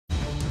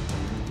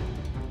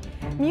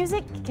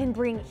Music can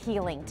bring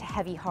healing to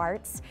heavy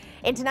hearts.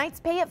 In tonight's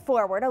Pay It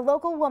Forward, a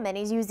local woman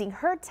is using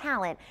her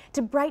talent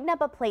to brighten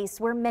up a place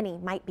where many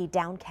might be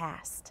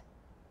downcast.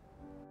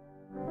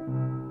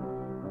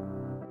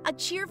 A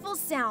cheerful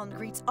sound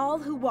greets all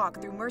who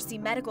walk through Mercy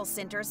Medical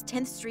Center's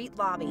 10th Street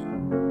lobby.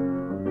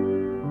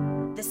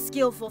 The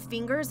skillful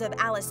fingers of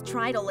Alice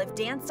Tritle have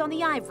danced on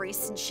the ivories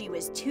since she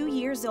was 2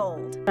 years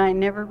old. I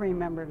never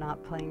remember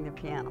not playing the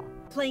piano.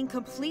 Playing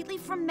completely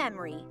from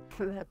memory.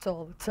 That's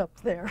all that's up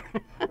there.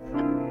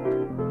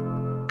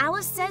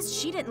 Alice says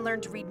she didn't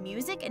learn to read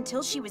music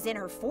until she was in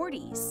her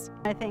 40s.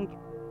 I think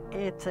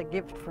it's a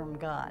gift from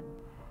God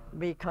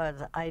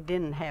because I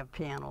didn't have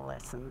piano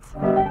lessons.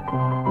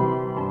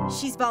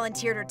 She's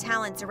volunteered her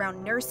talents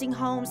around nursing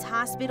homes,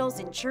 hospitals,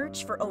 and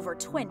church for over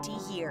 20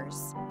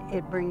 years.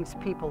 It brings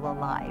people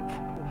alive.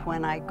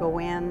 When I go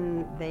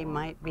in, they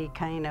might be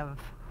kind of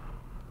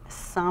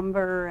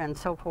somber and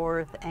so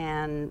forth,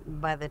 and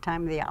by the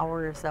time the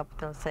hour is up,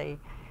 they'll say,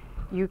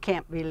 "You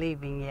can't be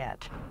leaving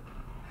yet."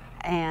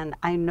 And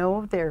I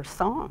know their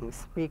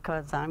songs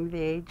because I'm the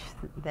age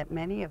that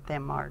many of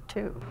them are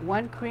too.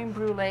 1 cream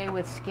brulee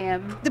with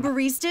skim. The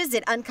baristas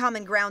at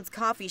Uncommon Grounds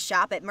Coffee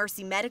Shop at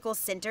Mercy Medical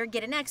Center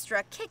get an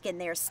extra kick in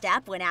their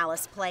step when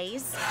Alice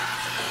plays.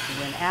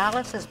 When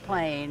Alice is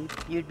playing,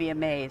 you'd be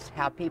amazed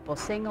how people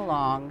sing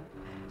along.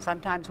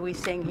 Sometimes we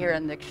sing here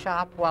in the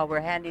shop while we're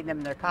handing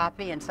them their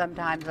coffee, and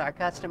sometimes our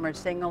customers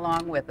sing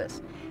along with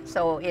us.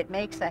 So it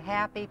makes a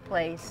happy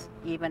place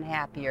even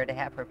happier to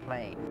have her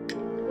playing.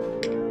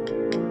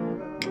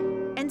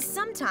 And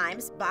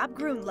sometimes Bob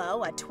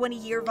Grunlow, a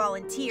 20-year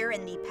volunteer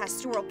in the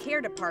pastoral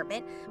care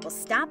department, will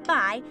stop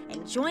by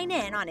and join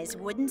in on his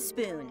wooden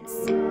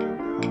spoons.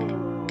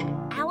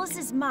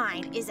 Alice's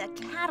mind is a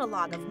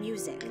catalog of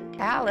music.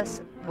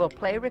 Alice will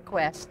play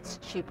requests.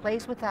 She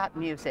plays without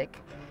music.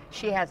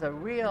 She has a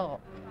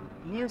real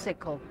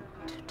musical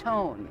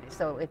tone,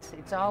 so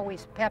it's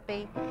always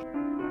peppy.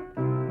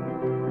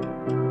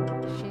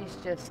 She's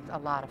just a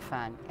lot of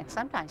fun. And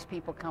sometimes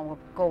people go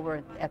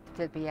over to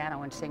the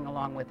piano and sing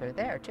along with her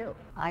there, too.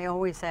 I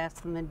always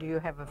ask them, do you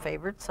have a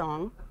favorite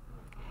song?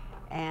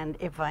 And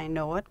if I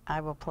know it, I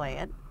will play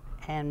it.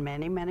 And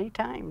many, many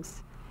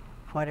times,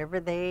 whatever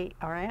they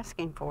are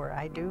asking for,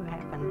 I do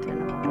happen to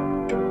know.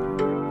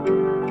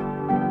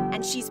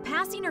 And she's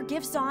passing her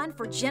gifts on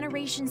for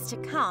generations to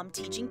come,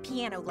 teaching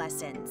piano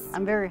lessons.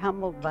 I'm very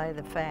humbled by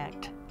the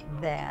fact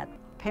that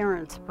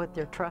parents put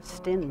their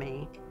trust in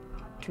me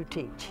to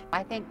teach.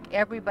 I think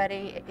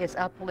everybody is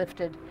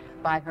uplifted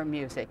by her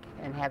music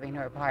and having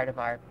her a part of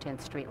our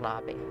 10th Street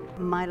lobby.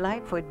 My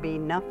life would be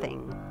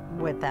nothing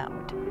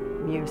without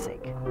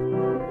music.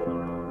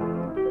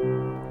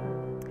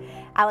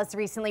 Alice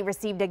recently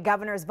received a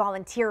Governor's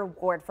Volunteer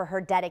Award for her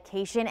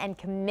dedication and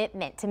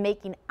commitment to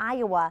making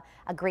Iowa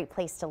a great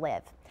place to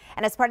live.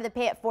 And as part of the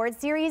Pay It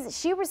Forward series,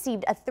 she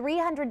received a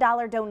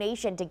 $300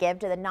 donation to give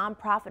to the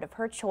nonprofit of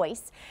her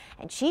choice,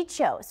 and she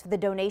chose for the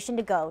donation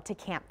to go to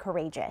Camp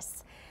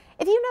Courageous.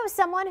 If you know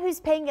someone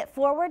who's paying it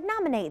forward,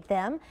 nominate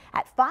them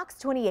at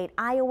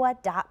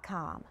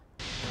fox28iowa.com.